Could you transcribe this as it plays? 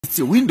it's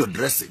a window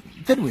dressing,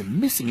 then we're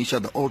missing each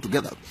other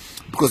altogether.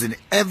 Because in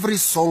every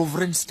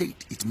sovereign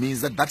state, it means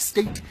that that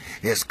state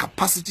has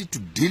capacity to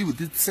deal with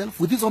itself,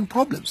 with its own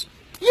problems.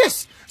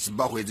 Yes,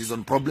 Zimbabwe has its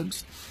own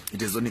problems.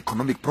 It has its own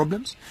economic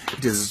problems.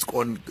 It has its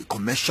own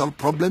commercial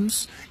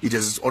problems. It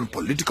has its own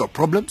political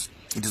problems.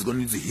 It has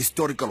its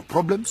historical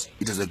problems.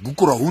 It has the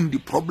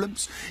Gukurahundi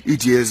problems.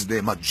 It has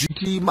the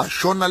Majiki,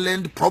 Mashona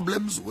land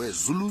problems, where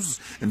Zulus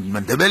and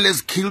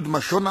Mandebeles killed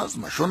Mashonas.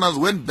 Mashonas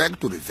went back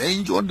to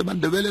revenge on the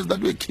Mandebeles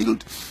that were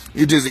killed.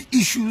 It has the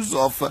issues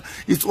of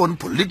its own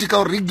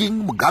political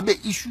rigging,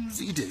 Mugabe issues.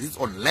 It has its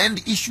own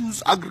land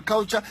issues,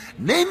 agriculture,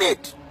 name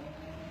it.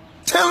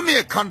 Tell me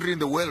a country in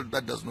the world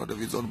that does not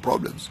have its own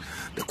problems.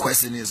 The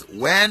question is,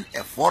 when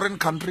a foreign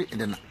country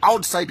and an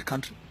outside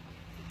country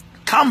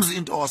comes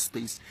into our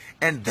space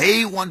and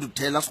they want to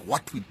tell us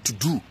what to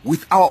do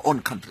with our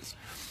own countries,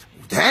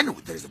 then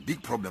there is a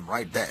big problem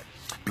right there.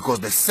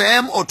 Because the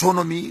same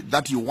autonomy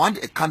that you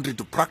want a country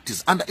to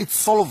practice under its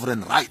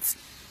sovereign rights,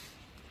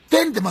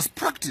 then they must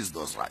practice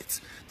those rights.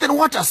 Then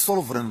what are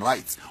sovereign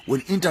rights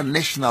when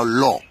international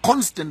law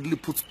constantly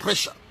puts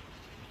pressure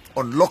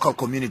on local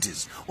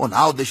communities on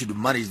how they should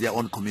manage their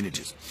own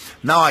communities?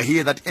 Now I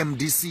hear that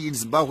MDC in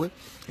Zimbabwe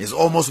has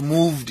almost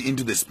moved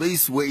into the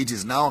space where it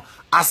is now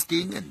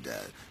asking and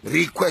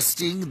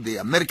requesting the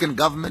American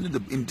government,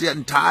 the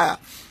entire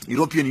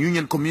European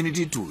Union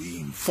community to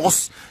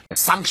enforce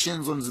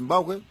sanctions on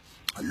Zimbabwe.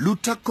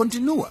 Luta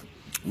continua.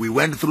 We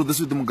went through this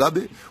with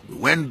Mugabe. We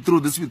went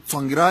through this with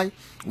Tsvangirai.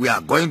 We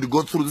are going to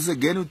go through this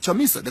again with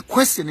Chamisa. The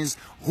question is,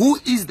 who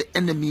is the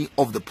enemy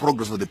of the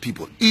progress of the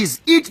people?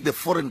 Is it the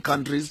foreign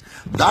countries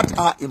that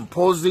are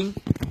imposing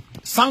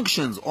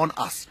sanctions on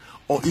us?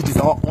 Or it is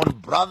our own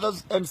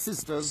brothers and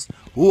sisters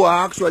who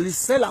are actually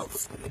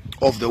sellouts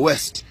of the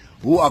West,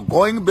 who are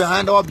going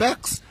behind our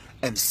backs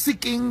and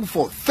seeking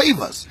for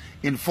favors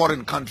in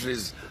foreign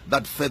countries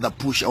that further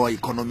push our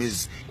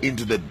economies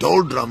into the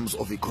doldrums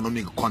of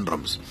economic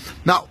quandaries?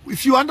 Now,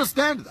 if you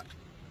understand that,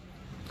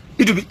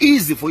 it will be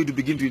easy for you to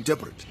begin to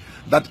interpret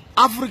that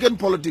African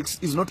politics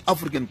is not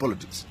African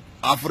politics.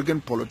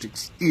 African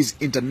politics is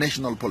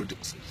international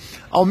politics.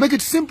 I'll make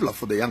it simpler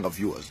for the younger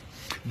viewers.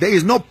 There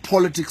is no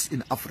politics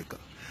in Africa.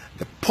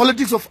 The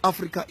politics of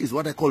Africa is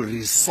what I call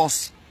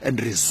resource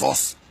and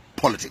resource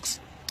politics.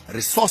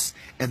 Resource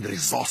and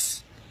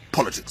resource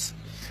politics.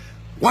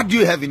 What do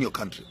you have in your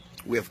country?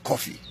 We have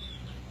coffee.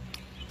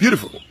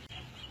 Beautiful.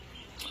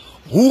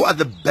 Who are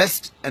the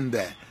best and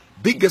the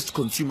biggest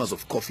consumers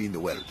of coffee in the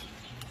world?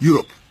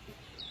 Europe.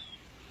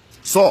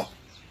 So,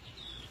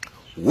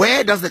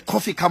 where does the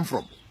coffee come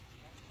from?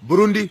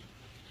 Burundi?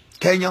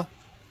 Kenya?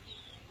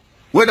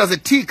 Where does the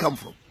tea come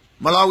from?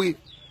 Malawi?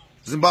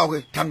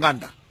 Zimbabwe?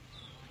 Tanganda?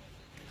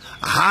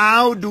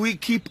 How do we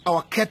keep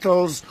our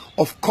kettles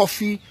of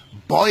coffee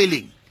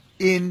boiling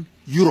in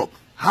Europe?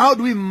 How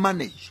do we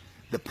manage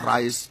the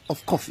price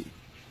of coffee?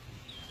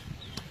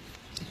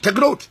 Take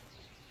note.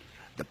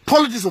 The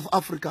politics of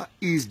Africa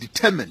is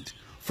determined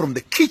from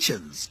the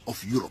kitchens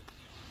of Europe,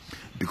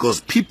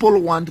 because people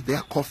want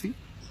their coffee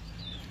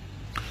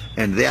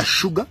and their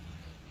sugar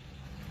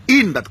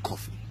in that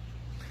coffee.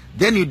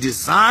 Then you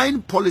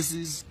design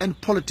policies and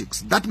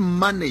politics that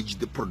manage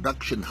the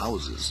production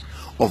houses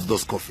of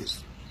those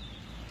coffees.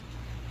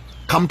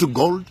 Come to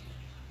gold.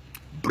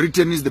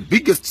 Britain is the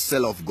biggest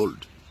seller of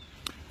gold.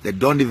 They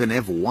don't even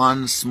have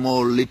one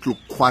small little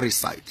quarry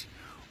site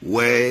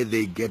where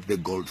they get the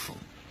gold from.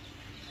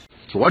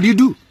 So what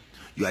do?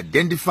 You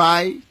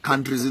identify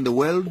countries in the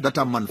world that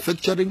are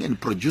manufacturing and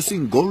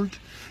producing gold.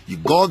 You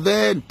go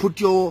there and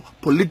put your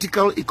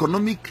political,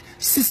 economic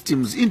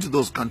systems into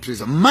those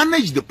countries and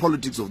manage the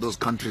politics of those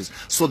countries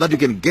so that you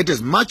can get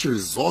as much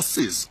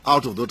resources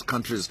out of those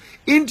countries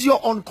into your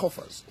own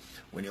coffers.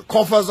 When your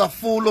coffers are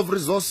full of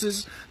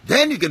resources,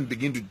 then you can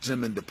begin to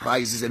determine the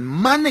prices and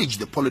manage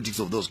the politics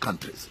of those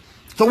countries.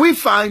 So we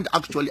find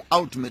actually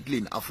ultimately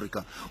in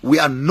Africa, we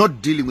are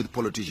not dealing with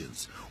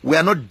politicians. We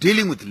are not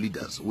dealing with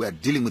leaders. We are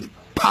dealing with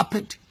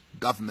puppet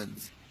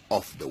governments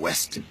of the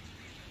West.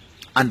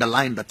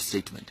 Underline that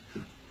statement.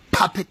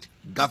 Puppet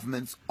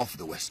governments of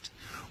the West.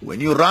 When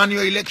you run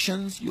your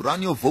elections, you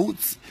run your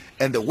votes,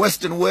 and the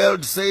Western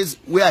world says,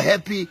 we are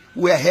happy,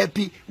 we are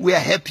happy, we are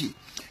happy.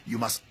 You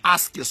must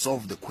ask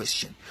yourself the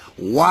question,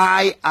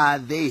 why are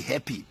they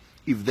happy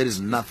if there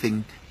is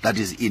nothing that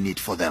is in it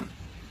for them?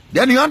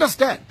 Then you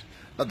understand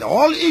that the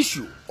whole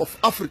issue of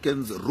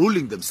Africans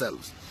ruling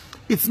themselves,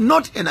 it's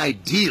not an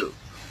ideal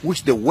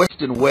which the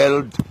Western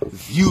world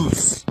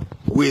views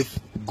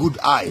with good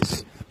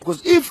eyes.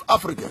 Because if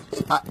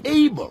Africans are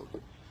able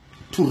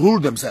to rule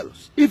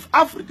themselves, if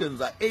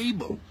Africans are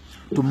able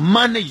to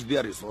manage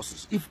their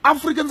resources, if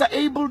Africans are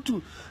able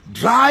to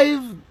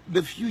drive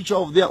the future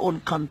of their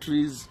own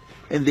countries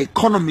and the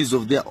economies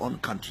of their own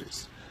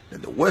countries,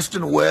 then the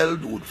Western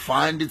world would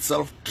find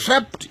itself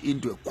trapped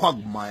into a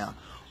quagmire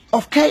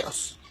of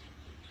chaos.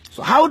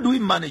 So how do we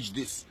manage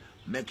this?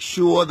 Make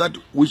sure that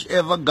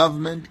whichever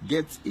government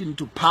gets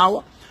into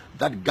power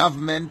that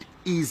government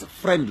is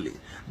friendly,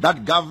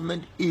 that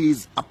government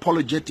is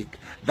apologetic,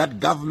 that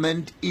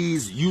government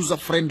is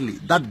user-friendly,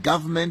 that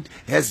government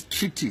has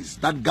treaties,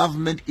 that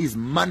government is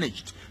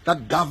managed,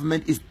 that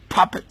government is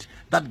puppet,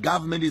 that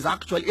government is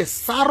actually a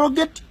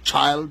surrogate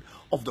child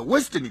of the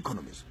Western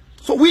economies.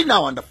 So we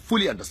now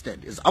fully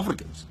understand as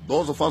Africans,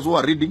 those of us who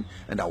are reading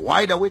and are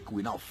wide awake,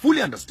 we now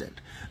fully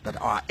understand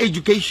that our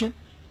education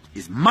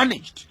is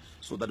managed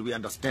so that we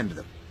understand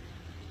them.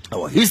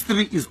 Our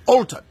history is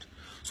altered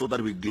so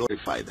that we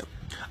glorify them.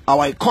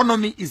 Our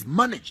economy is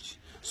managed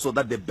so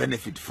that they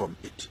benefit from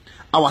it.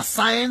 Our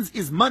science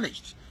is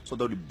managed so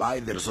that we buy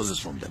the resources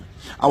from them.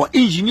 Our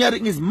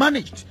engineering is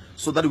managed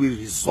so that we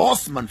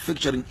resource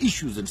manufacturing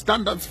issues and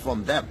standards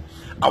from them.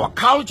 Our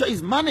culture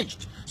is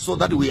managed so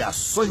that we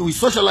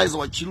socialize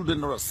our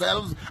children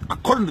ourselves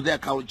according to their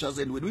cultures,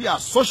 and when we are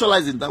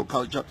socialized in that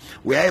culture,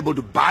 we are able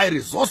to buy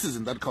resources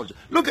in that culture.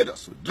 Look at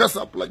us, we dress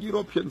up like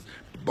Europeans,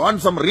 we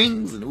want some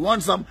rings and we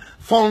want some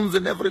phones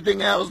and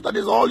everything else. That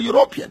is all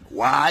European.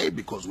 Why?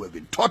 Because we have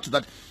been taught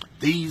that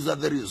these are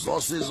the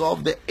resources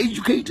of the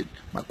educated.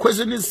 My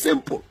question is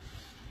simple.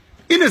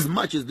 In as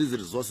much as these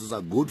resources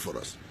are good for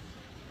us,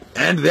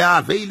 and they are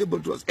available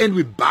to us, and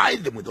we buy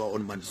them with our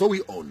own money, so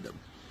we own them.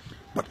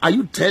 But are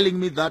you telling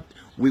me that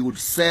we would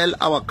sell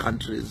our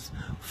countries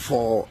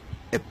for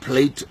a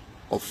plate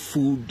of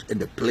food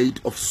and a plate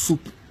of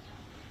soup?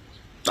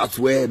 That's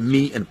where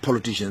me and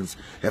politicians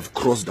have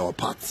crossed our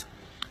paths.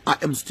 I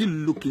am still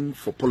looking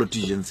for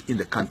politicians in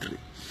the country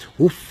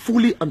who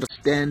fully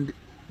understand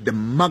the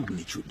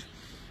magnitude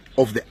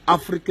of the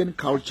African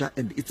culture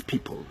and its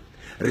people.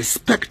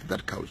 Respect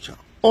that culture,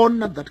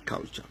 honor that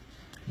culture,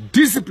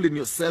 discipline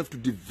yourself to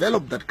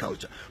develop that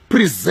culture,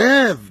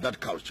 preserve that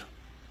culture,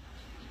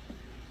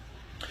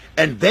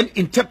 and then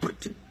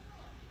interpret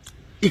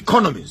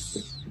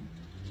economies,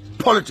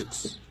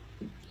 politics,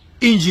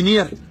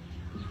 engineering,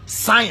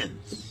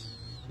 science,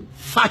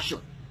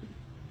 fashion,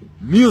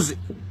 music,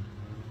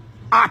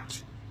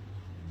 art,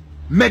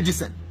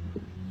 medicine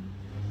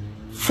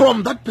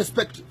from that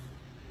perspective.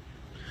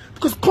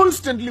 Because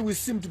constantly we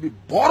seem to be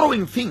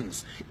borrowing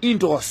things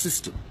into our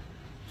system,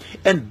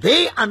 and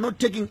they are not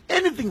taking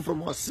anything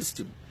from our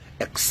system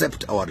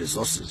except our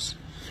resources.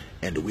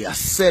 And we are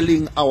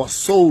selling our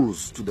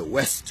souls to the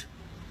West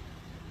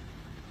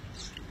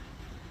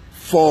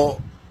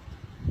for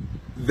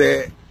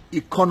the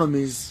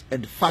economies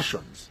and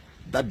fashions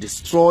that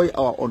destroy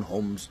our own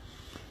homes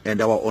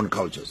and our own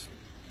cultures.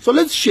 So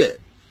let's share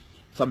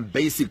some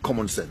basic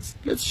common sense.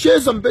 Let's share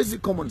some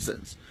basic common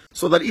sense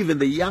so that even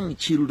the young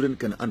children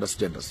can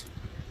understand us.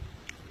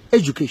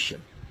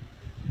 Education.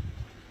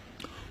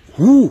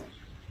 Who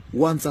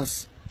wants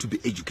us to be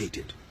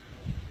educated?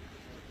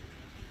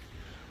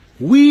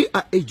 We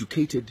are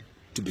educated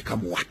to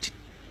become what?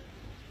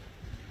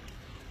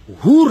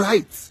 Who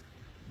writes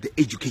the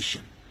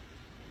education?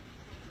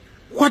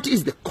 What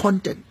is the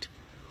content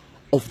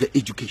of the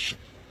education?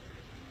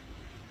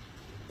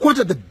 What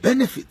are the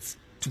benefits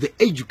to the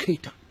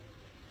educator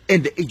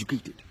and the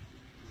educated?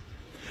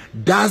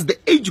 Does the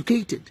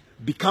educated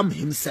become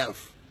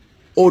himself,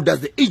 or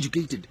does the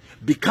educated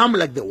become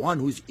like the one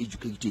who is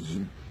educating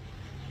him?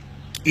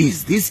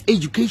 Is this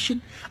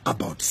education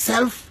about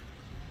self,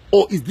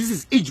 or is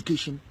this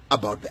education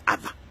about the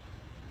other?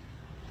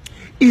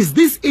 Is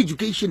this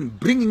education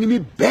bringing me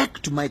back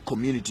to my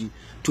community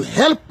to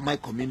help my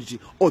community,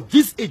 or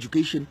this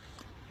education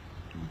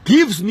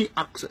gives me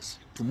access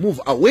to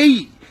move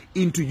away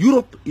into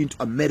Europe, into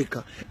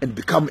America, and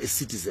become a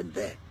citizen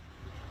there?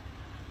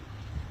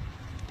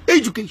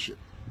 Education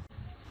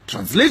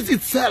translates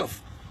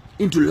itself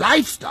into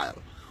lifestyle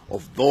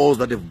of those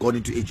that have gone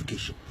into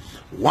education.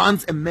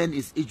 Once a man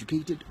is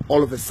educated,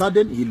 all of a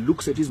sudden he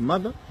looks at his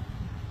mother,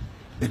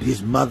 and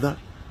his mother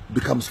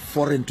becomes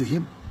foreign to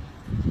him.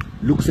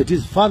 Looks at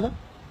his father,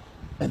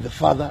 and the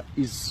father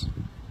is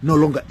no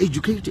longer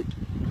educated.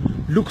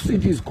 Looks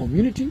into his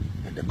community,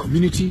 and the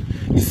community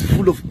is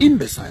full of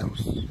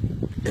imbeciles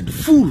and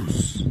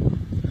fools.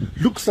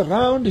 Looks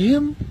around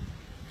him,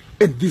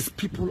 and these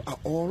people are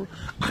all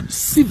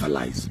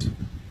uncivilized.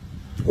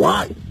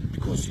 Why?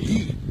 Because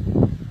he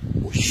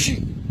or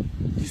she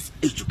is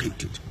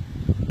educated,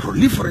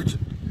 proliferated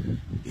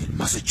in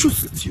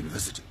Massachusetts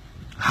University,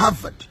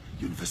 Harvard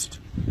University,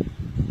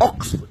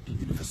 Oxford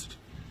University,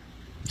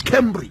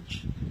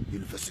 Cambridge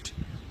University.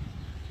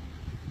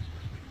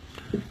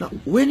 Now,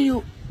 when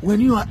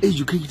you are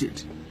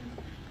educated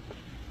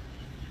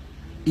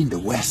in the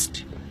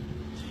West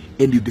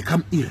and you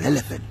become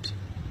irrelevant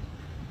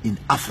in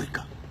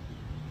Africa,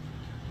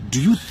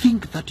 do you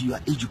think that you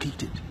are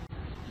educated?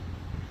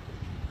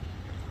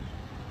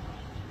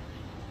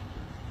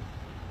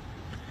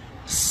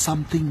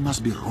 Something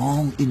must be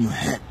wrong in your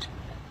head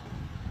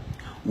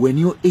when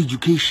your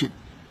education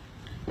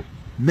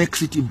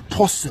makes it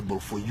impossible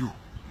for you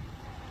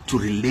to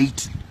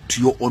relate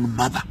to your own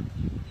mother.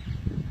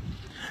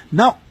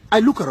 Now, I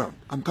look around.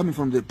 I'm coming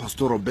from the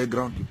pastoral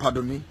background, you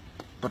pardon me,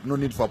 but no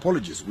need for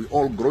apologies. We're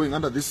all growing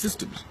under these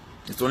systems.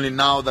 It's only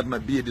now that my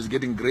beard is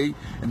getting gray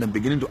and I'm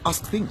beginning to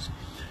ask things.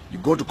 You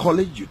go to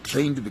college, you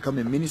train to become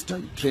a minister,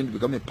 you train to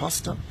become a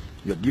pastor,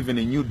 you're given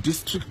a new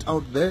district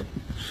out there,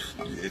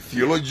 you're a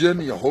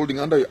theologian, you're holding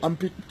under your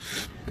armpit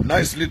a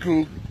nice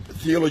little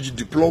theology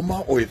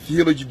diploma or a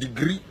theology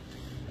degree,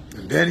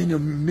 and then in the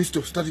midst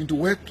of starting to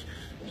work,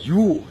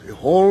 you, a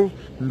whole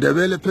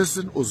Ndebele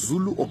person, or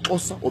Zulu, or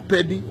Xhosa, or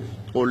Pedi,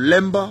 or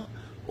Lemba,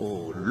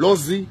 or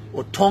Lozi,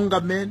 or Tonga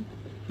man,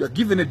 you're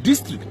given a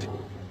district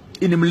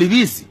in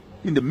Mlivisi,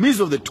 in the midst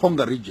of the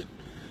Tonga region.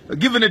 You're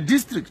given a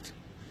district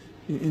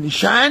in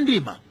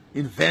Shandima,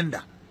 in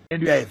Venda,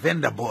 and you are a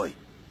Venda boy.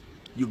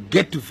 You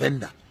get to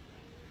Venda.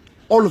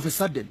 All of a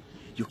sudden,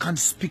 you can't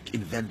speak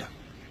in Venda.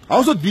 I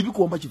also did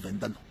you much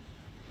Venda.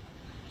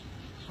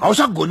 I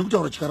also go to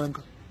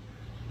Chikaranga.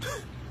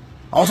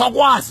 I also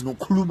was no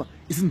Kuluma,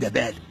 isn't the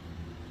bed.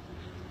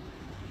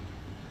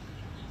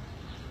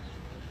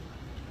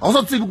 I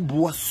also think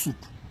Bua suit.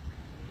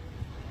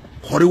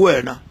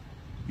 Horiwena,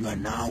 you are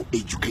now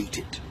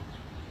educated.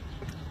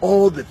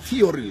 All the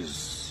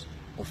theories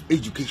of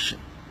education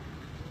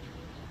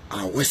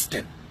are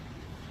Western.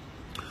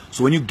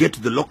 So when you get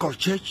to the local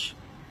church,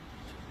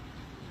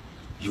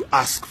 you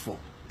ask for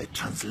a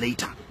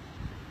translator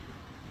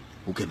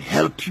who can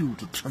help you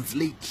to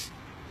translate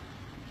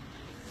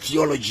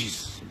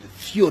theologies, the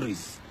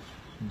theories,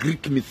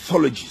 Greek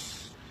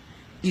mythologies,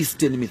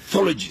 Eastern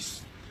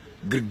mythologies,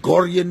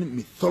 Gregorian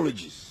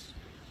mythologies,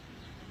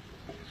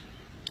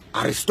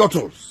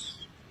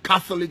 Aristotle's,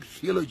 Catholic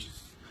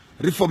theologies,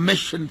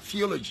 Reformation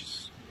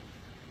theologies,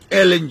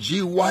 Ellen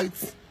G.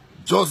 White,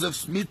 Joseph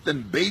Smith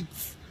and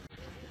Bates.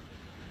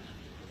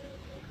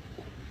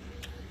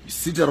 You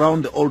sit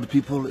around the old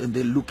people and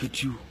they look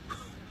at you,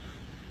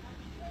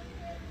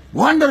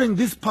 wondering,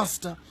 this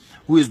pastor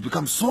who has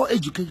become so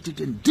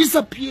educated and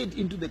disappeared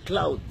into the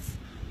clouds,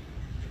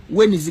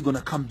 when is he going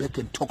to come back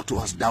and talk to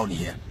us down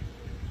here?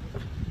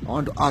 I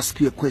want to ask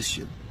you a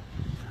question.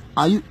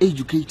 Are you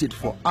educated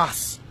for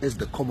us as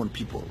the common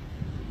people,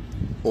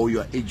 or you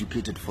are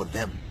educated for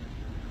them?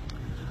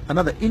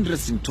 Another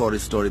interesting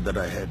story that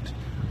I had.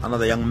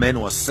 Another young man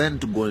was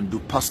sent to go and do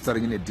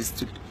pastoring in a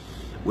district.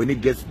 When he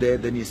gets there,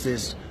 then he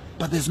says,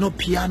 but there's no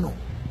piano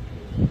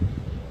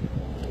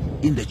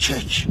in the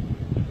church.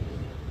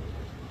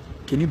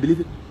 Can you believe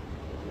it?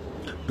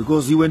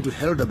 Because he went to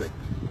Helderberg,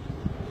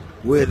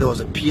 where there was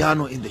a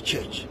piano in the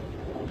church.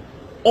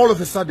 All of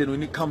a sudden,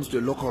 when he comes to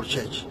a local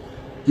church,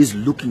 he's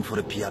looking for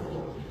a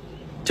piano.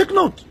 Take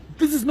note,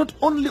 this is not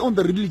only on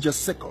the religious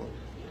circle.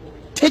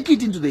 Take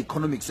it into the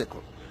economic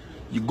circle.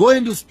 You go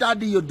and you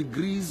study your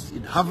degrees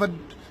in Harvard,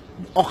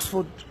 in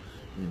Oxford,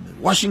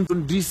 in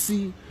Washington,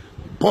 D.C.,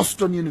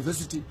 Boston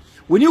University.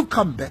 When you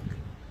come back,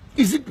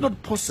 is it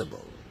not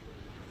possible?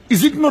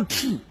 Is it not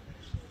true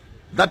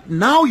that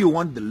now you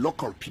want the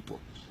local people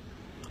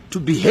to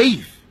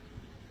behave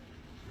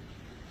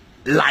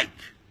like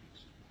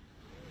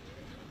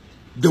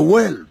the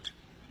world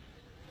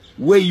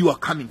where you are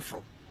coming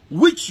from,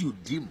 which you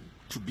deem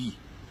to be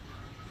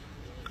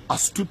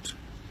astute,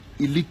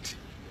 elite,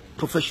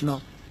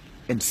 professional,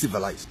 and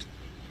civilized?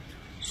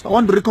 So I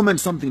want to recommend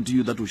something to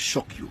you that will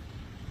shock you,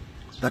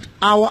 that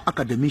our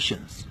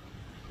academicians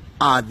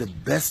are the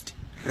best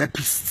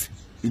rapists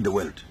in the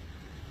world.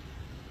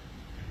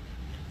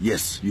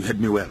 Yes, you heard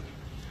me well.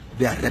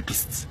 They are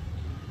rapists.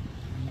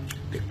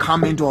 They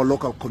come into our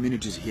local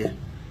communities here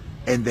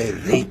and they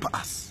rape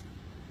us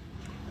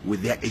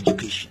with their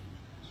education.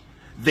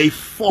 They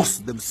force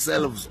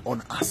themselves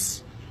on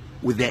us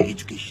with their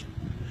education.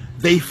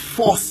 They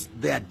force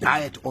their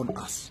diet on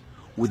us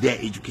with their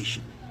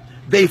education.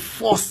 They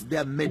force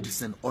their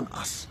medicine on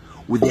us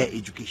with their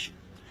education.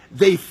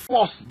 They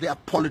force their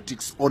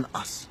politics on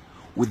us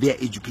with their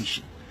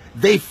education.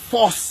 They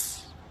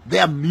force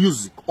their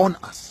music on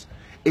us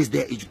as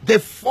their education. They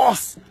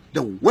force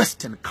the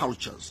Western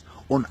cultures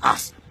on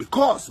us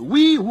because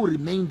we who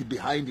remained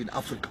behind in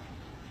Africa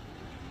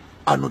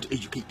are not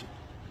educated,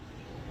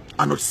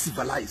 are not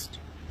civilized,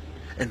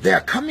 and they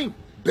are coming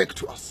back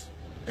to us.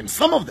 And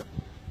some of them,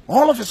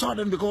 all of a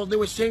sudden, because they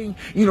were saying,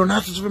 you know,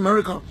 Nazis of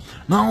America,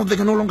 now they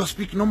can no longer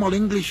speak normal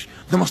English.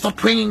 They must start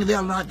training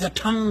their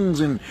tongues,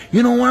 and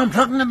you know what I'm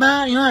talking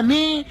about, you know what I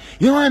mean?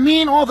 You know what I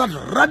mean? All that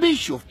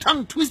rubbish of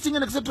tongue twisting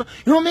and etc.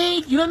 You know what I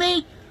mean? You know what I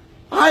mean?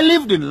 I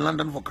lived in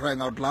London, for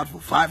crying out loud, for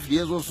 5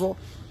 years or so.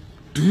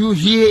 Do you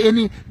hear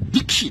any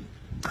diction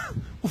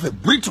of a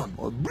Briton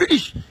or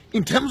British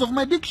in terms of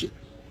my diction?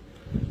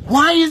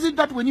 Why is it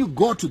that when you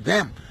go to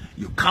them,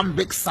 you come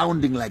back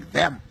sounding like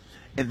them,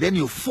 and then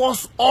you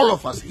force all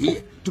of us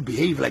here to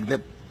behave like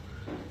them?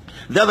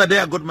 The other day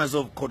I got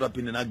myself caught up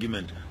in an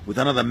argument with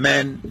another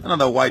man,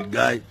 another white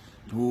guy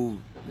who,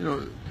 you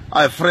know,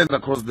 I have friends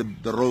across the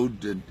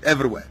road and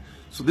everywhere.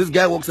 So this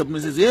guy walks up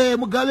and says, hey,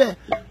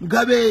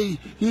 Mugabe,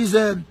 he's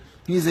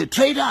a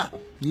traitor,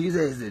 he's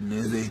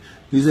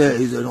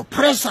an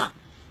oppressor,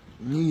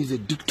 he's a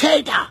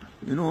dictator,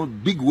 you know,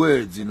 big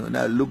words, you know. And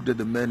I looked at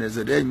the man and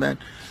said, hey man,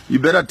 you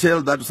better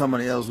tell that to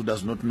someone else who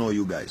does not know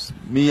you guys.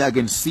 Me, I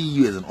can see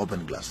you as an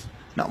open glass.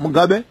 Now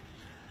Mugabe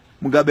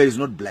is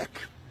not black.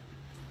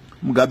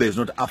 Mugabe is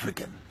not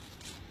African.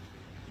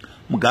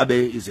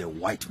 Mugabe is a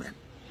white man.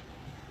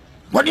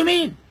 What do you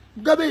mean?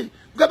 Mugabe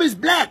is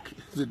black.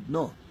 I said,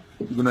 no.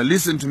 You're going to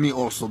listen to me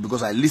also,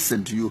 because I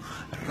listened to you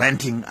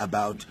ranting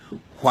about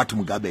what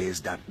Mugabe has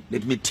done.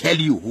 Let me tell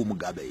you who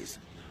Mugabe is.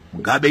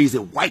 Mugabe is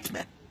a white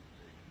man.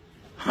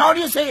 How do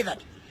you say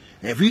that?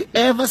 Have you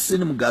ever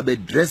seen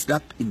Mugabe dressed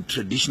up in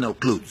traditional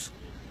clothes?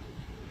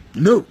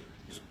 No.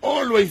 He's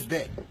always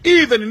there,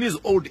 even in his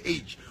old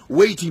age,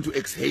 waiting to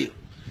exhale.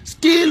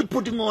 Still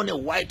putting on a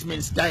white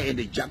man's tie and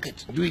a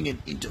jacket, doing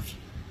an interview.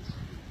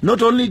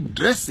 Not only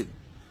dressing.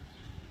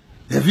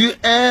 Have you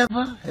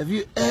ever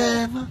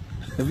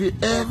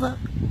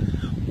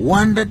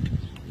wondered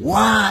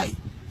why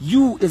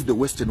you, as the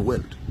Western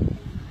world,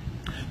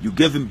 you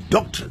gave him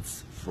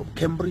doctorates from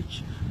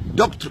Cambridge,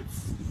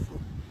 doctorates from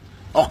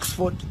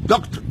Oxford,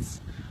 doctorates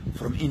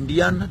from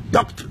Indiana,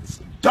 doctorates,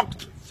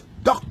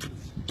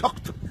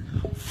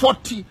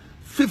 40,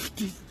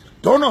 50,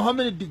 don't know how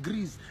many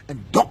degrees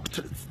and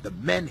doctorates the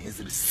man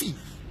has received.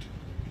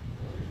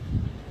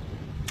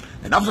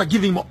 And after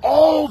giving him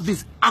all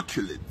these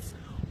accolades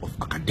of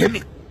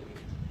academic,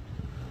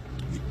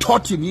 you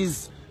taught him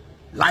his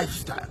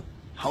lifestyle,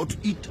 how to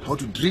eat, how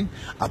to drink,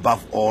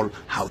 above all,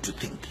 how to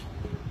think.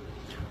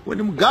 When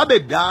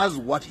Mugabe does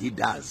what he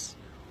does,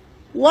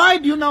 why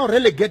do you now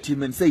relegate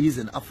him and say he's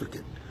an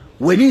African,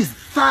 when he's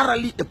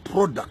thoroughly a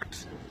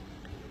product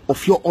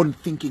of your own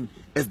thinking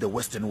as the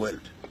Western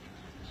world?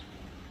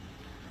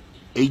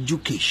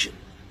 Education.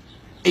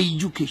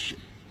 Education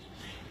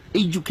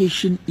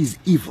is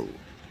evil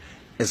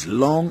as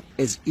long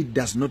as it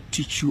does not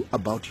teach you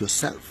about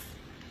yourself,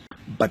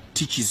 but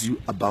teaches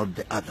you about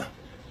the other.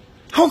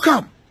 How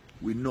come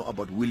we know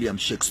about William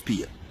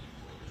Shakespeare?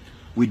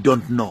 We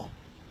don't know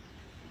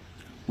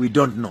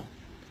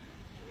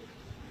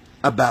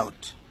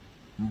about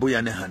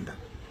Mbuya Nehanda.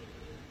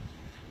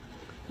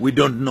 We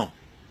don't know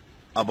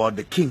about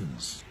the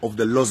kings of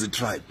the Lozi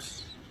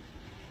tribes.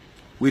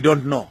 We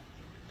don't know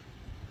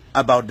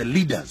about the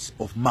leaders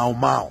of Mau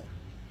Mau.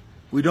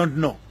 We don't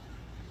know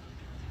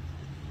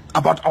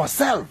about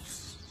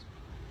ourselves.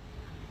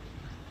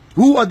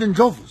 Who are the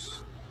Ndlovus?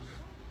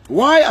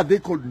 Why are they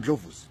called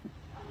Ndlovus?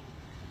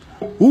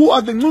 Who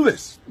are the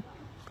Ngubes?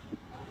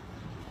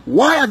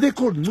 Why are they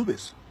called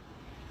Ngubes?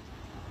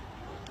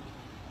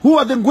 Who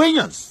are the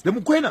Ngwenyas, the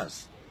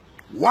Mukwenas?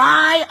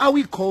 Why are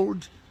we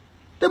called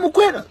the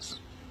Mukwenas?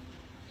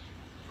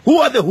 Who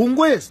are the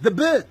Hungwes, the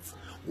birds?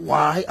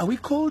 Why are we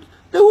called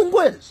the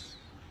Hungwes?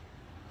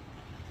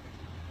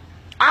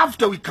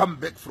 After we come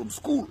back from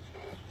school,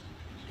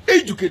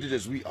 educated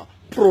as we are,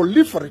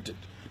 proliferated,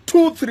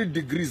 2-3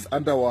 degrees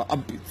under our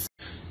armpits,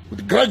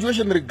 with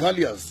graduation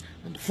regalias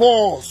and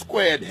 4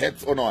 squared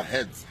heads on our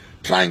heads,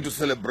 trying to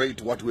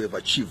celebrate what we have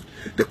achieved.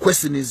 The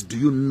question is, do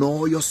you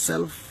know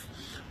yourself?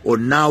 Or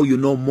now you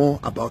know more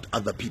about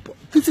other people?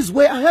 This is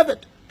where I have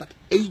it. That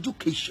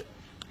education,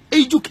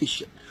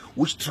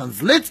 which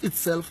translates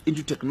itself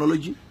into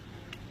technology,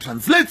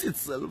 translates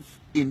itself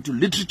into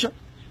literature,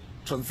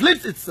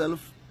 translates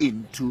itself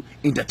into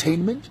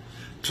entertainment,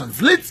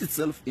 translates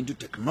itself into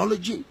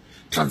technology,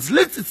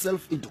 translates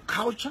itself into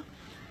culture,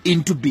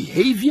 into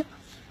behavior,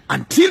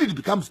 until it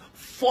becomes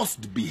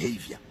forced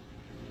behavior.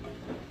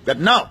 That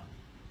now,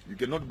 you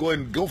cannot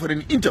go for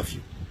an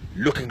interview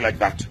looking like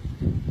that,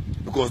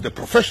 because the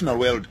professional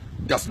world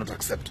does not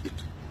accept it.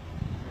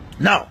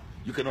 Now,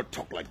 you cannot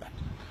talk like that,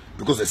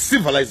 because a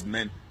civilized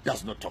man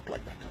does not talk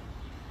like that.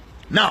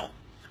 Now,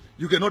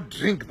 you cannot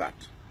drink that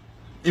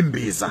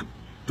imbiza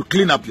to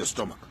clean up your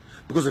stomach,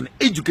 because an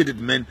educated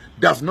man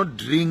does not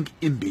drink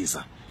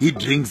imbiza. He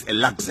drinks a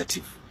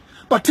laxative.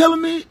 But tell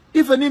me,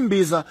 if an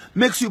imbiza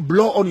makes you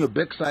blow on your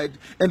backside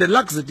and a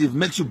laxative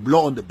makes you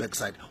blow on the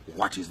backside,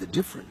 what is the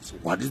difference?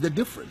 What is the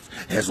difference?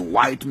 Has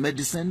white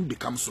medicine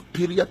become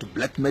superior to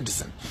black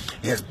medicine?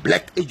 Has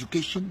black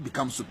education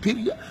become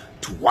superior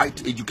to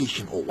white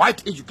education? Or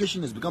white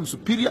education has become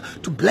superior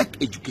to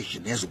black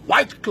education? Has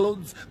white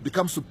clothes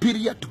become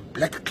superior to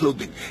black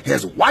clothing?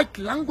 Has white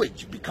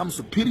language become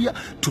superior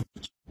to...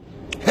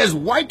 Has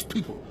white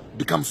people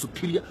become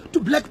superior to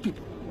black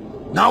people?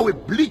 Now we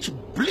bleach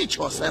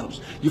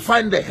ourselves. You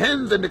find the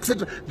hands and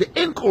etc. The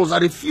ankles are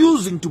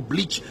refusing to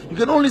bleach. You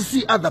can only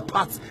see other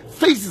parts.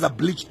 Faces are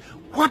bleached.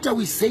 What are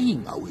we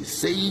saying? Are we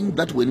saying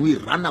that when we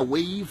run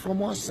away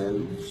from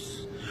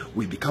ourselves,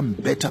 we become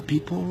better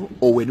people?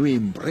 Or when we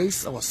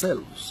embrace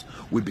ourselves,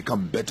 we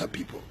become better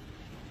people?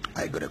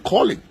 I got a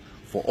calling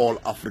for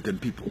all African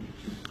people.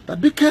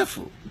 But be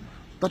careful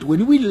that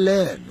when we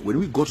learn, when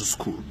we go to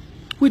school,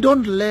 we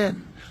don't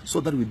learn so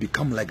that we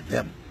become like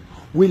them.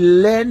 We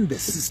learn the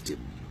system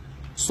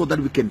so that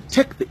we can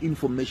take the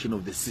information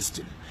of the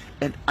system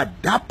and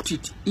adapt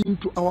it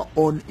into our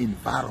own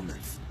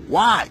environments.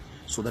 Why?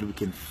 So that we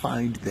can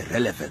find the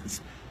relevance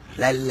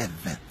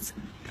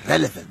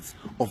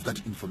of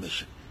that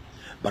information.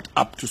 But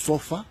up to so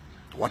far,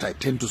 what I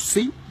tend to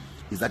see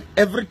is that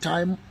every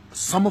time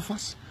some of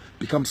us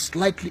become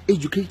slightly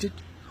educated,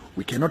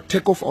 we cannot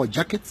take off our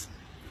jackets,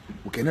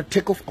 we cannot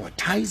take off our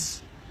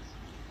ties,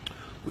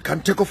 we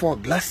can't take off our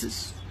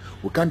glasses,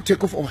 we can't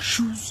take off our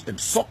shoes and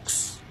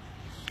socks.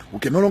 We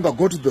can no longer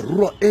go to the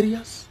rural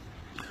areas.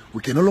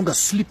 We can no longer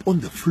sleep on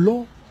the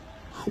floor.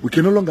 We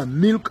can no longer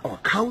milk our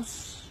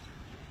cows.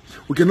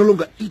 We can no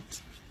longer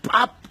eat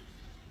pap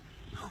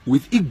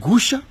with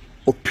igusha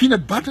or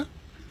peanut butter.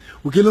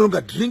 We can no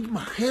longer drink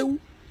maheu.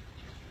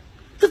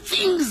 The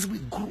things we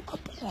grew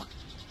up on.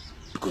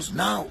 Because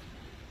now,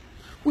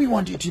 we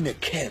want it in a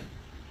can.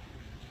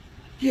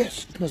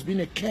 Yes, it must be in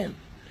a can.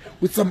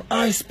 With some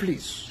ice,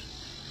 please.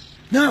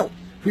 Now,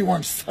 we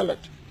want salad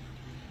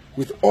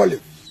with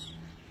olives.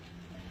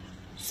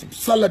 Some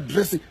salad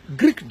dressing,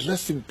 Greek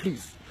dressing,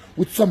 please.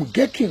 With some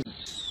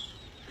gherkins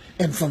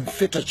and some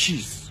feta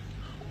cheese.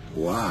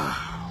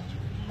 Wow.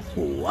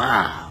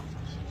 Wow.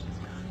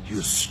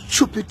 You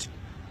stupid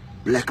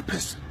black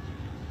person.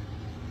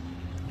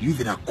 You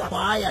even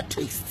acquire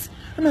tastes.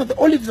 No, the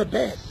olives are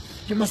bad.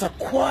 You must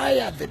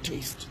acquire the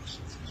taste.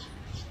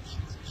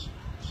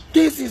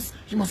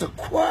 You must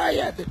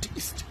acquire the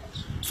taste.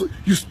 So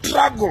you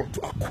struggle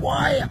to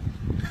acquire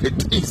the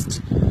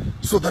taste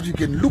so that you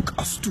can look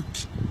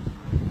astute,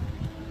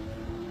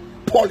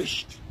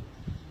 polished,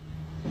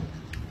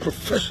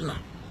 professional,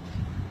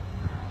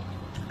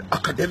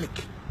 academic.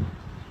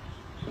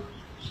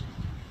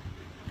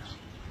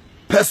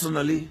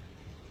 Personally,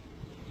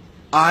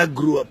 I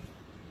grew up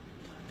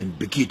in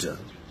Bikita,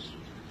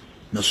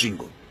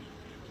 Nashingo,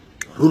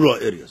 rural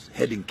areas,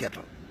 herding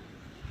cattle.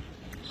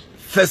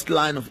 First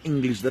line of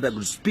English that I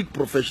could speak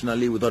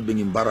professionally without being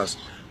embarrassed,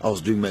 I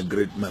was doing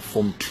my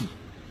Form 2.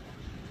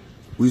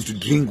 We used to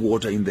drink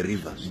water in the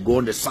river. You go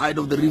on the side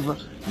of the river,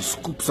 you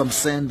scoop some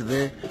sand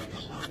there,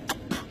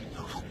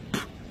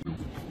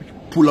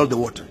 pull out the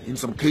water. In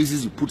some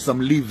cases, you put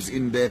some leaves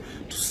in there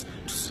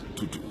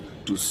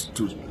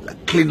to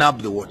like clean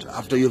up the water.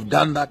 After you've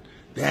done that,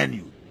 then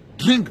you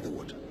drink the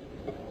water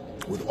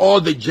with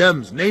all the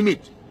germs, name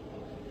it.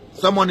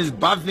 Someone is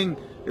bathing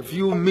a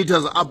few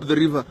meters up the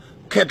river,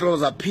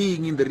 kettles are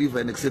peeing in the river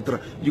and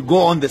etc. You go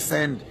on the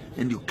sand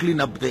and you clean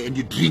up there and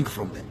you drink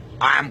from there.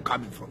 I am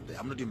coming from there.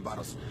 I'm not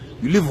embarrassed.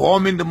 You leave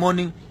home in the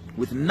morning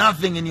with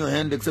nothing in your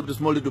hand except a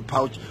small little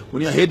pouch.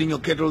 When you're heading your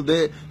kettle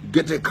there, you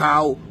get a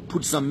cow,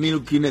 put some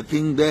milk in a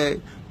thing there,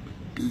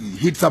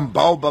 hit some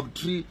baobab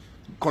tree,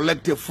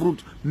 collect a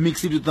fruit,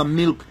 mix it with some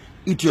milk,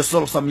 eat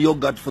yourself some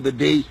yogurt for the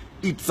day,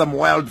 eat some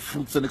wild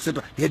fruits and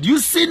etc. Had you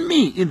seen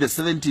me in the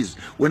 70s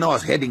when I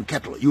was herding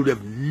cattle, you would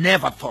have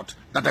never thought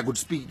that I could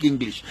speak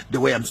English the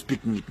way I'm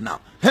speaking it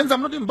now. Hence,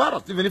 I'm not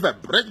embarrassed even if I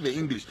break the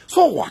English.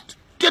 So what?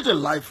 Get a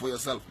life for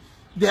yourself.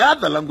 There are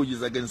other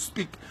languages I can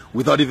speak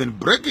without even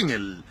breaking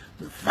a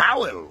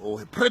vowel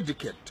or a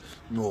predicate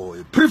or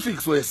a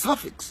prefix or a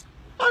suffix.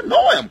 I know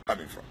where I'm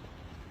coming from.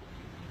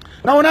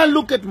 Now, when I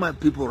look at my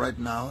people right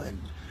now,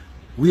 and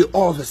we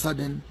all of a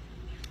sudden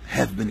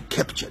have been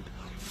captured,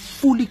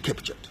 fully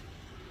captured,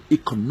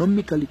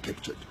 economically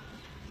captured,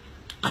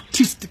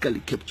 artistically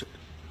captured,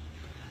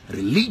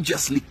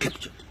 religiously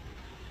captured,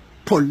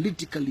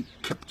 politically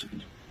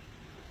captured,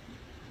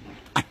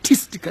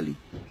 artistically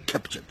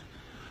captured,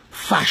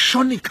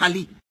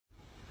 fashionically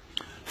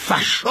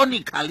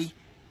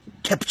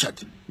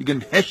captured. You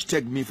can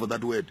hashtag me for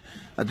that word.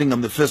 I think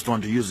I'm the first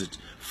one to use it.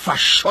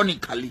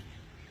 Fashionically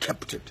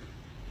captured.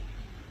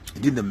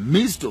 And in the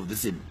midst of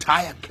this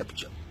entire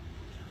capture,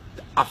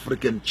 the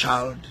African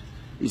child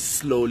is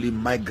slowly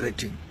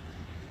migrating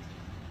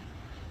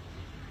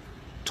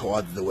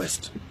towards the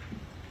West.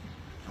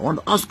 I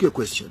want to ask you a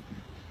question.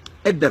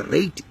 At the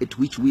rate at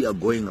which we are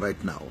going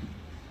right now,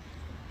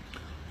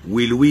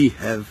 will we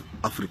have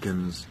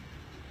Africans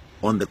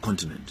on the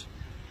continent?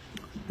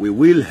 We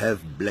will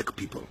have black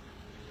people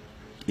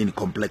in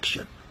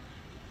complexion,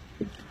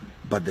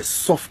 but the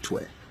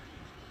software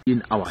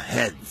in our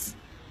heads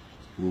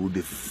will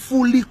be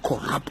fully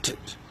corrupted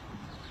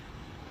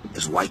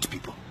as white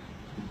people.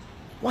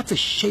 What's a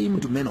shame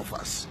to many of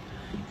us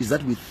is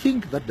that we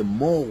think that the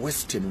more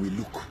Western we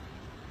look,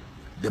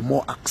 the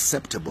more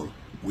acceptable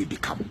we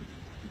become.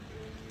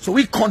 So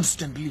we're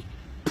constantly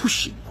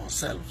pushing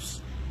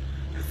ourselves,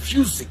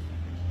 refusing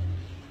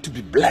to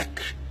be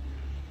black,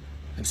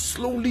 and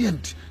slowly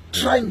and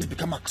trying to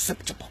become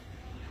acceptable,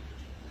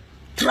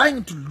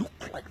 trying to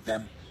look like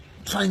them,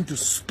 trying to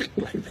speak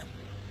like them,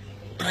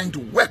 trying to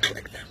work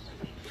like them.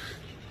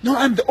 No,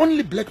 I'm the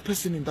only black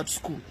person in that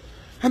school.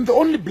 I'm the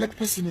only black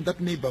person in that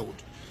neighborhood.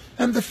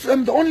 I'm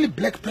the only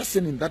black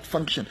person in that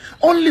function.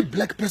 Only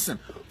black person.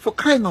 For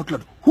crying out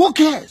loud. Who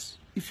cares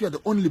if you're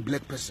the only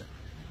black person?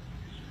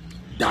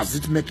 Does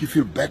it make you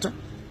feel better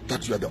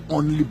that you are the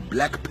only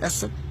black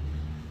person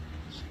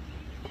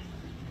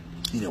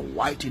in a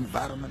white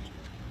environment?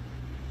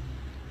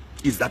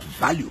 Is that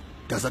value?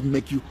 Does that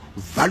make you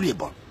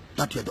valuable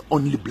that you're the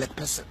only black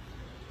person?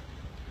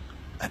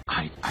 And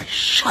I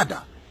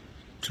shudder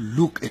to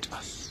look at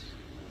us.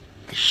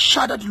 I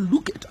shudder to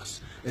look at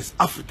us as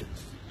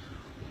Africans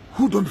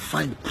who don't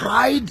find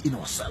pride in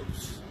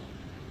ourselves.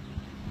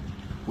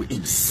 We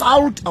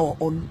insult our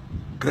own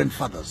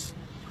grandfathers.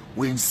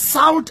 We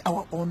insult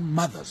our own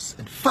mothers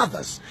and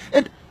fathers.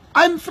 And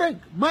I'm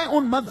frank, my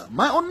own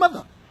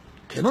mother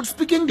cannot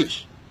speak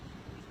English.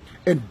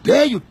 And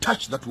dare you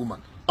touch that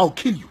woman, I'll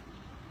kill you.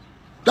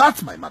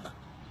 That's my mother.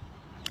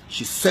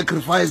 She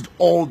sacrificed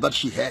all that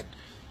she had.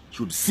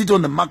 She would sit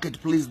on the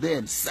marketplace there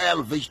and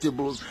sell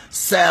vegetables,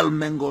 sell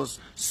mangoes,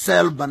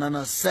 sell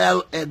bananas,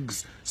 sell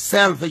eggs,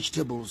 sell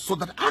vegetables so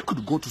that I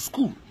could go to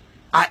school.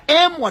 I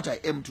am what I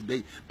am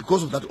today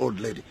because of that old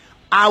lady.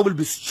 I will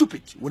be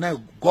stupid when I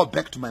go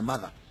back to my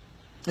mother.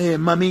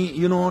 Mommy,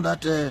 you know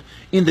that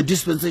in the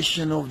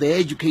dispensation of the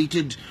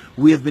educated,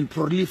 we have been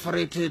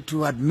proliferated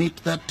to admit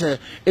that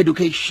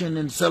education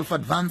and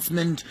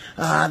self-advancement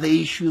are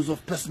the issues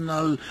of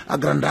personal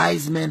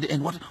aggrandizement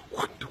and what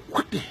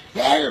the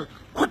hell?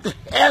 What the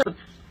hell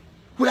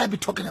will I be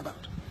talking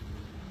about?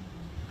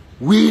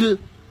 Will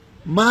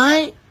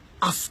my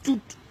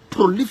astute,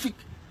 prolific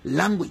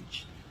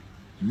language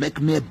make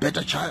me a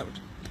better child?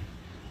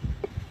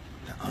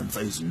 The answer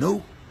is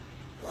no.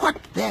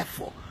 What,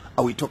 therefore,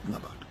 are we talking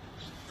about?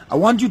 I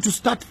want you to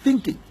start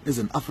thinking as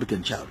an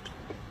African child.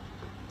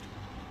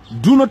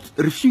 Do not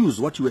refuse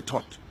what you were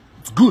taught.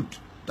 It's good.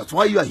 That's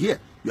why you are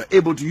here. You are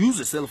able to use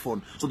a cell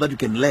phone so that you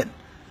can learn.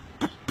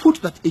 But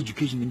put that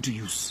education into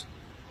use.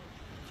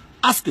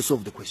 Ask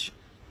yourself the question.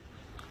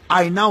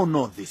 I now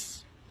know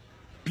this.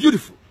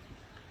 Beautiful.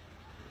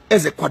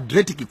 As a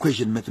quadratic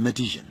equation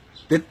mathematician,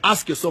 then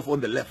ask yourself on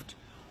the left,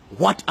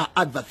 what are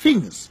other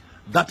things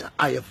that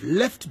I have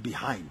left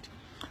behind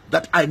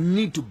that I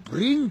need to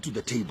bring to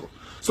the table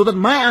so that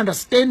my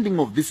understanding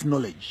of this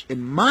knowledge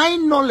and my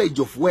knowledge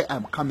of where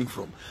I'm coming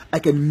from, I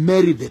can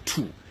marry the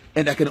two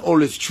and I can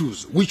always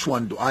choose which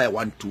one do I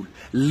want to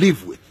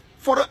live with.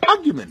 For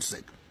argument's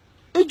sake,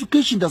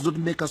 education does not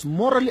make us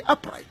morally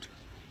upright.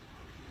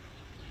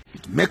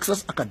 It makes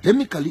us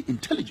academically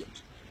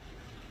intelligent,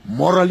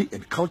 morally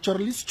and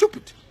culturally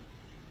stupid.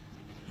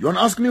 You want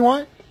to ask me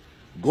why?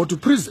 Go to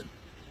prison.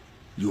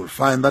 You will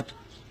find that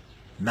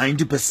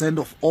 90%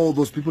 of all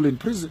those people in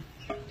prison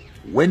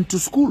went to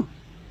school.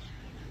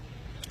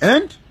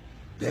 And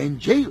they're in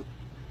jail.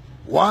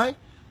 Why?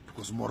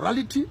 Because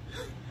morality,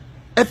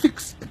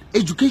 ethics, and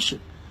education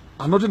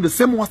are not in the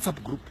same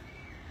WhatsApp group.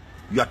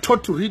 You are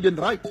taught to read and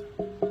write,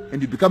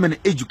 and you become an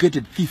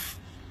educated thief.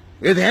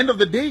 At the end of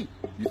the day,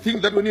 you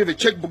think that when you have a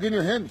checkbook in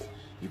your hand,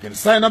 you can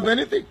sign up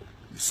anything.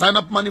 You sign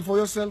up money for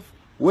yourself.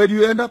 Where do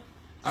you end up?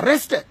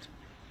 Arrested.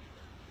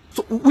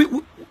 So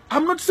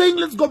I'm not saying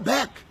let's go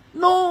back.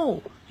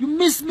 No, you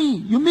miss me.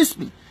 You miss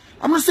me.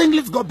 I'm not saying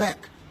let's go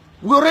back.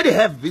 We already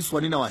have this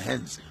one in our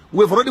hands.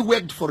 We've already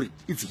worked for it.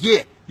 It's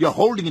here. You're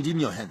holding it in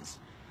your hands.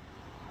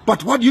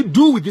 But what you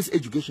do with this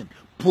education,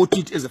 put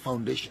it as a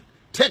foundation.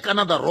 Take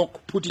another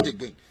rock, put it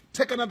again.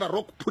 Take another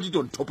rock, put it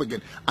on top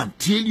again,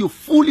 until you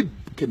fully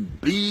can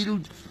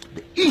build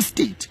the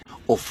estate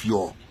of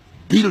your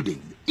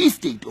building, the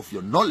estate of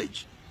your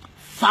knowledge,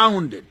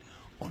 founded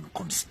on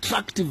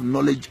constructive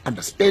knowledge,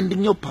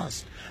 understanding your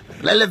past,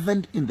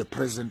 relevant in the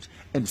present,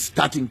 and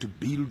starting to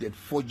build and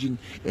forging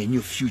a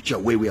new future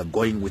where we are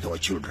going with our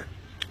children.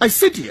 I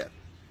sit here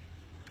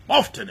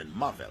often and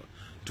marvel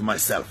to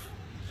myself,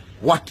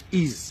 what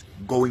is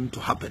going to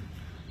happen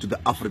to the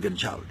African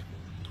child?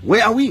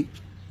 Where are we?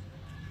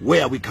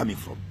 Where are we coming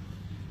from?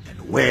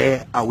 And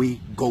where are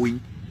we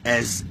going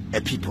as a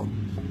people?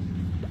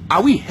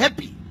 Are we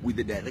happy with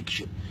the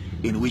direction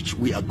in which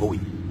we are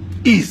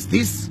going? Is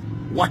this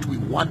what we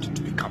want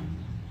to become?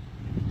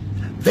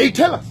 They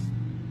tell us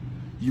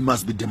you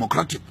must be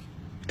democratic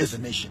as a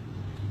nation.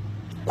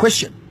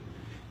 Question,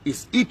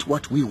 is it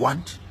what we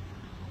want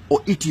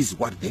or it is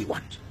what they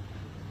want?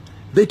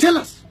 They tell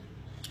us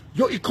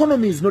your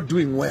economy is not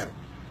doing well.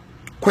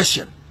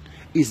 Question,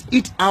 is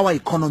it our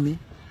economy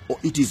or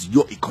it is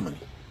your economy?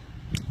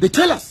 They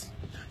tell us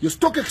your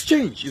stock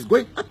exchange is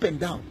going up and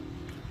down.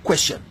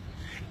 Question,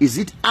 is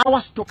it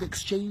our stock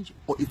exchange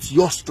or it's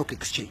your stock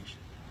exchange?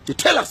 They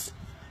tell us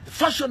the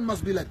fashion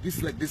must be like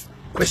this, like this.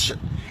 Question,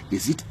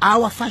 is it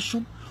our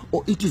fashion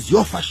or it is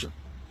your fashion?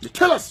 They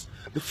tell us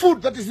the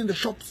food that is in the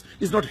shops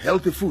is not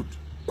healthy food.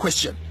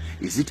 Question,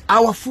 is it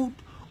our food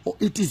or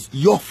it is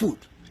your food?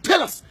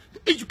 Tell us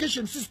the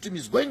education system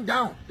is going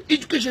down. The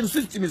education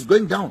system is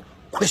going down.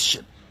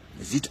 Question,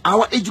 is it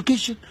our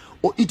education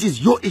or it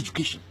is your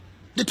education?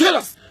 They tell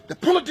us the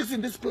politics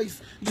in this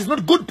place, it is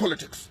not good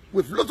politics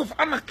with lots of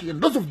anarchy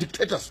and lots of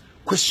dictators.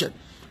 Question,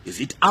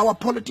 is it our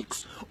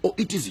politics or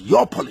it is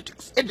your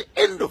politics? At the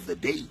end of the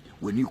day,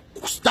 when you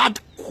start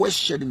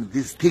questioning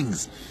these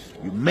things,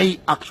 you may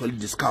actually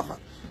discover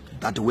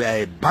that we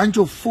are a bunch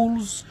of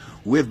fools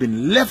who have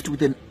been left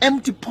with an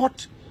empty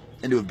pot,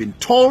 and we've been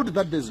told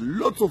that there's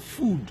lots of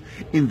food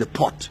in the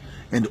pot,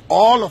 and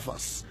all of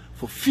us,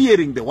 for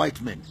fearing the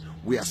white men,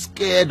 we are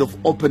scared of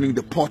opening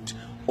the pot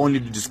only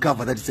to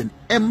discover that it's an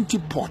empty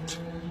pot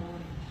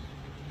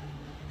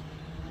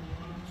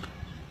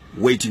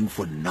waiting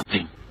for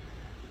nothing,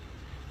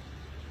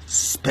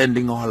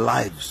 spending our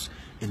lives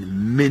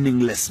in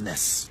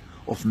meaninglessness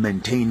of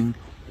maintaining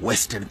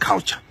Western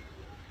culture,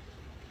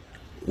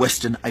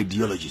 Western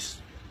ideologies,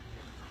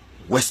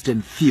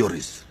 Western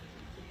theories,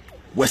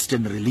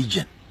 Western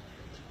religion,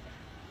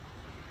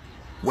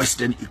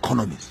 Western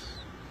economies,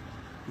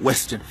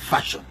 Western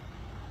fashion,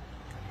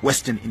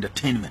 Western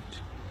entertainment,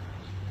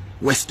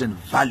 Western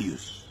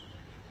values.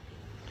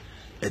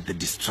 at the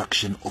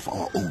destruction of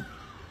our own.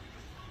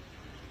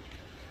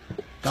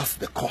 That's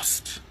the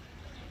cost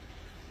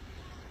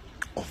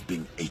of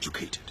being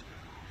educated.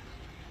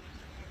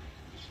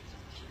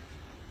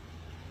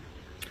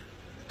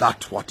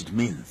 That's what it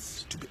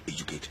means to be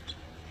educated.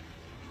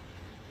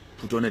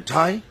 Put on a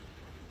tie,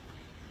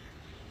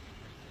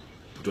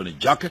 put on a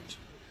jacket,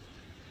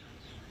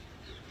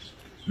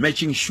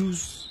 matching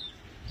shoes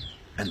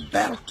and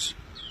belt,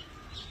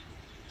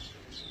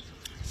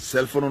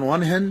 cell phone on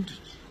one hand,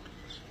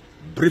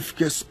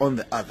 briefcase on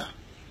the other.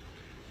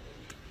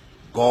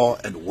 Go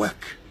and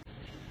work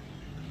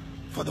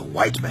for the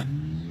white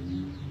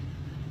man.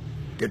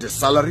 Get a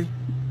salary,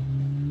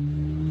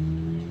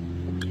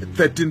 a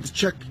 13th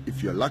check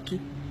if you're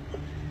lucky,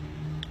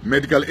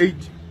 medical aid,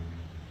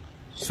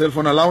 cell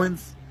phone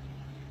allowance,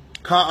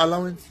 car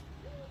allowance,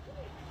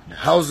 and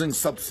housing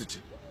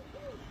subsidy.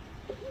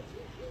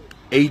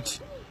 8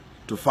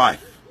 to 5.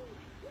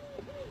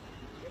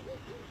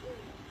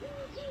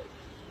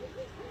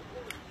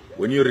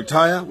 When you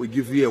retire, we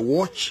give you a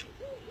watch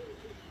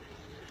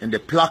and a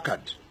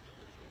placard.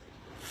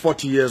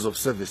 40 years of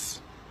service.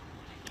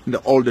 In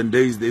the olden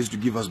days, they used to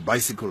give us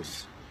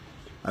bicycles.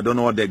 I don't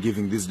know what they're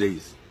giving these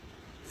days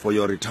for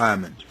your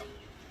retirement.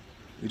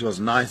 It was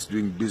nice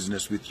doing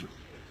business with you.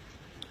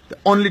 The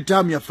only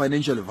time you're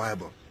financially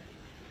viable,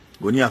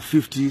 when you are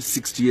 50,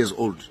 60 years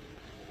old.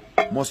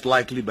 Most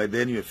likely by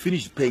then you have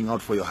finished paying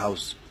out for your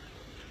house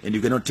and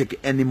you cannot take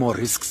any more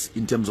risks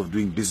in terms of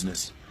doing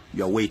business.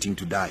 You are waiting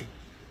to die.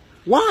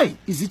 Why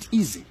is it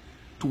easy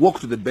to walk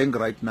to the bank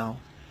right now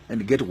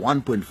and get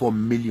 1.4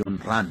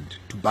 million rand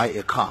to buy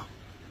a car,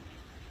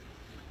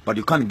 but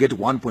you can't get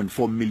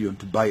 1.4 million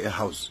to buy a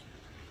house?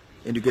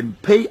 And you can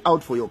pay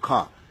out for your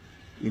car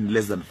in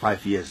less than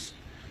 5 years.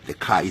 The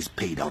car is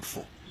paid out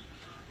for.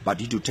 But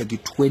it will take you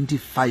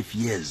 25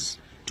 years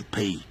to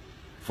pay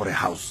for a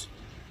house.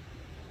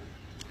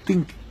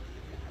 Think,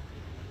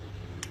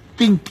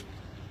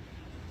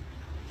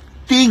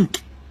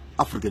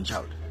 African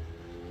child.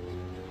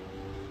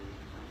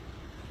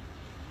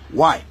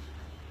 Why?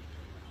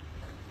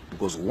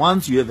 Because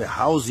once you have a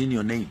house in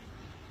your name,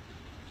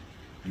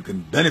 you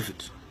can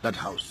benefit that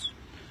house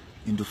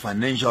into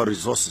financial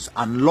resources,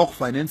 unlock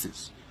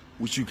finances,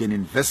 which you can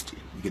invest in.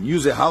 You can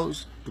use a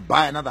house to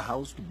buy another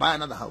house,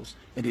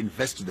 and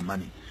invest the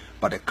money.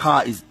 But a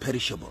car is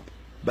perishable.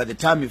 By the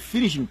time you're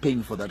finishing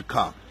paying for that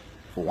car,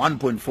 for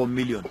 1.4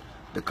 million,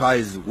 the car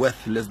is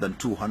worth less than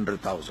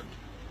 200,000.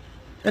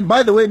 And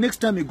by the way, next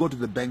time you go to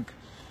the bank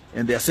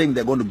and they're saying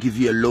they're going to give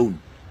you a loan,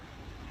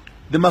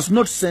 they must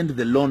not send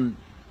the loan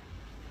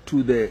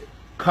to the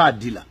car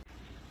dealer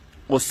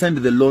or send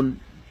the loan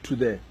to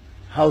the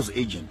house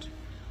agent.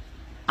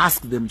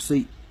 Ask them,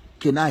 say,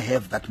 can I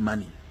have that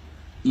money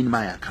in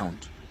my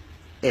account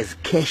as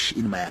cash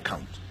in my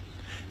account?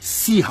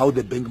 See how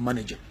the bank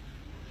manager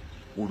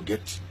will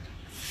get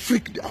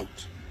freaked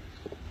out.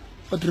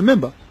 But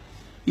remember,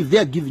 if they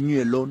are giving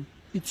you a loan,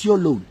 it's your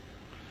loan.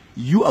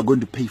 You are going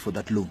to pay for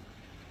that loan.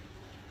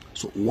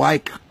 So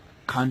why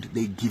can't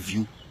they give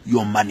you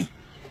your money?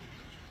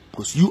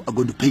 Because you are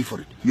going to pay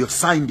for it. You have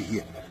signed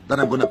here that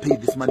I'm going to pay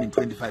this money in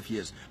 25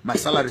 years. My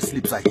salary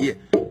slips are here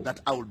that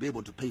I will be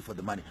able to pay for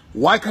the money.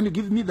 Why can't you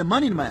give me the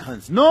money in my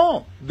hands?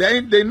 No,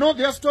 they know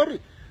their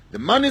story. The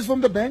money is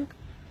from the bank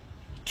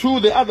to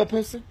the other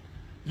person.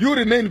 You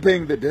remain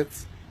paying the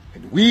debts.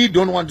 And we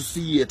don't want to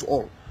see it at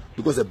all.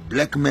 Because a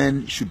black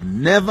man should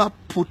never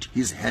put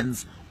his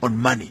hands on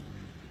money.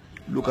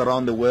 Look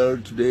around the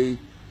world today,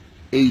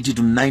 80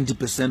 to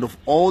 90% of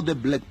all the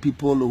black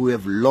people who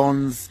have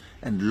loans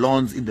and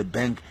loans in the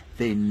bank,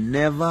 they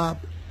never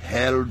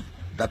held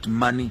that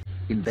money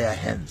in their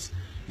hands.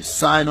 You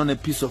sign on a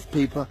piece of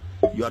paper,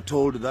 you are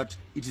told that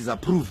it is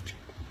approved.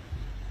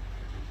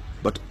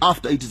 But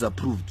after it is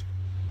approved,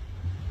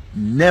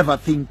 never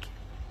think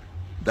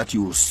that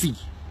you will see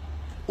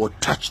or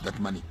touch that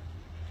money.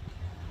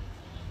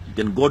 You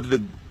can go to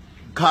the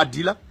car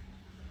dealer,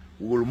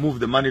 who will move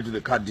the money to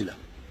the car dealer.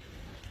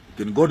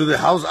 You can go to the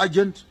house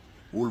agent,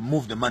 who will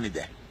move the money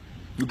there.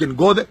 You can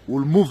go there, who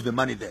will move the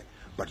money there.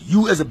 But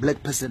you as a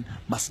black person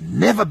must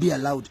never be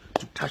allowed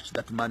to touch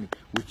that money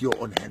with your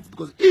own hands.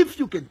 Because if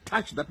you can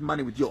touch that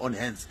money with your own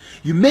hands,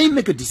 you may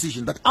make a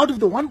decision that out of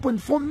the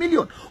 1.4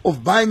 million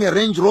of buying a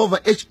Range Rover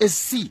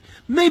HSC,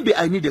 maybe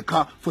I need a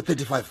car for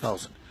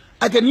 35,000.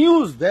 I can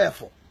use,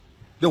 therefore,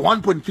 the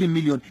 1.3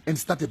 million and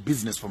start a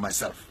business for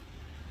myself.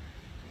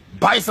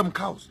 Buy some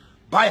cows,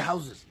 buy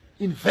houses,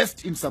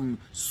 invest in some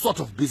sort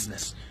of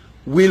business.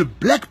 Will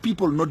black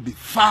people not be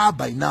far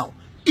by now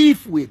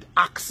if we had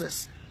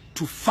access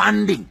to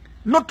funding,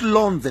 not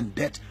loans and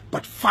debt,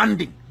 but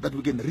funding that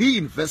we can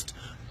reinvest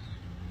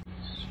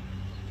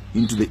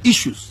into the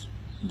issues,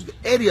 into the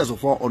areas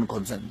of our own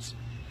concerns?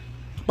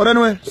 But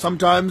anyway,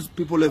 sometimes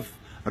people have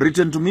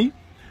written to me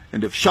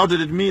and have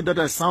shouted at me that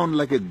I sound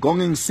like a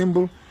gonging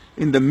cymbal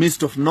in the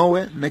midst of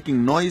nowhere,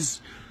 making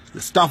noise.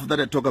 The stuff that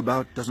I talk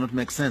about does not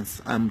make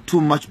sense. I'm too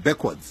much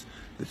backwards.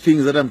 The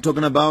things that I'm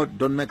talking about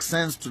don't make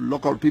sense to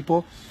local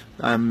people.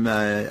 I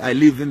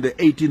live in the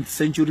 18th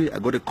century. I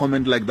got a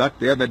comment like that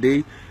the other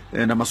day,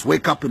 and I must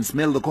wake up and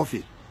smell the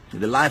coffee.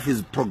 The life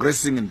is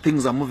progressing and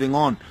things are moving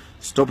on.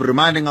 Stop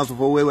reminding us of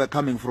where we're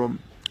coming from.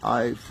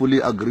 I fully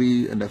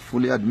agree and I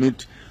fully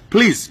admit.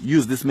 Please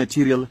use this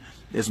material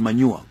as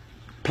manure.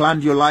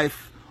 Plant your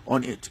life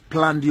on it.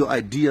 Plant your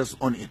ideas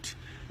on it.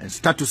 And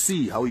start to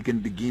see how you can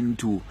begin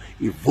to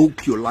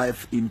evoke your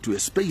life into a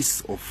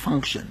space of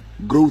function,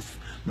 growth,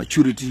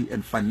 maturity,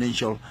 and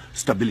financial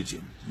stability.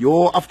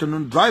 Your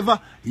afternoon driver,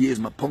 here is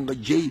Maponga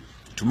J.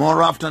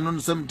 Tomorrow afternoon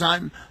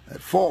sometime at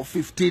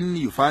 4:15,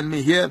 you find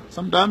me here.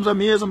 Sometimes I'm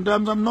here,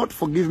 sometimes I'm not.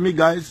 Forgive me,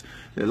 guys.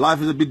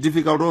 Life is a bit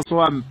difficult also.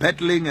 I'm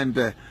peddling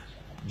and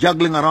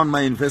juggling around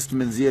my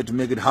investments here to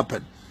make it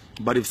happen.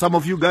 But if some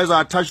of you guys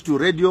are attached to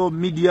radio,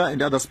 media,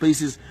 and other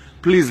spaces,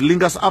 please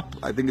link us up.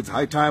 I think it's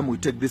high time we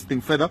take this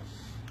thing further.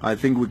 I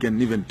think we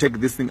can even take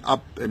this thing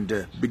up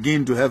and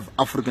begin to have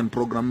African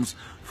programs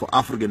for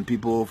African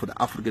people, for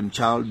the African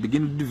child,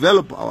 begin to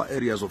develop our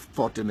areas of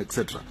thought and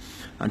etc.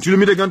 Until we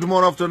meet again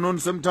tomorrow afternoon,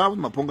 same time,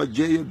 Maponga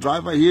J,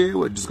 driver here.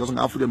 We're discussing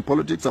African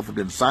politics,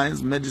 African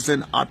science,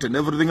 medicine, art, and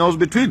everything else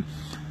between.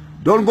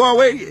 Don't go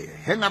away,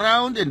 hang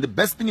around, and the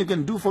best thing you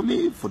can do for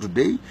me for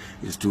today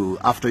is to,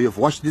 after you've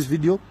watched this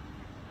video,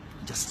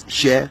 just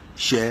share.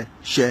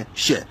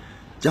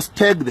 Just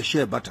tag the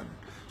share button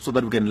so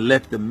that we can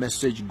let the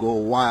message go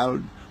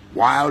wild,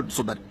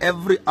 so that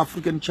every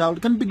African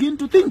child can begin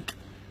to think.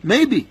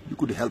 Maybe you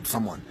could help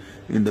someone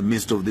in the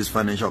midst of this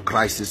financial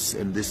crisis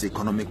and these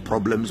economic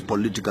problems,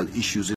 political issues.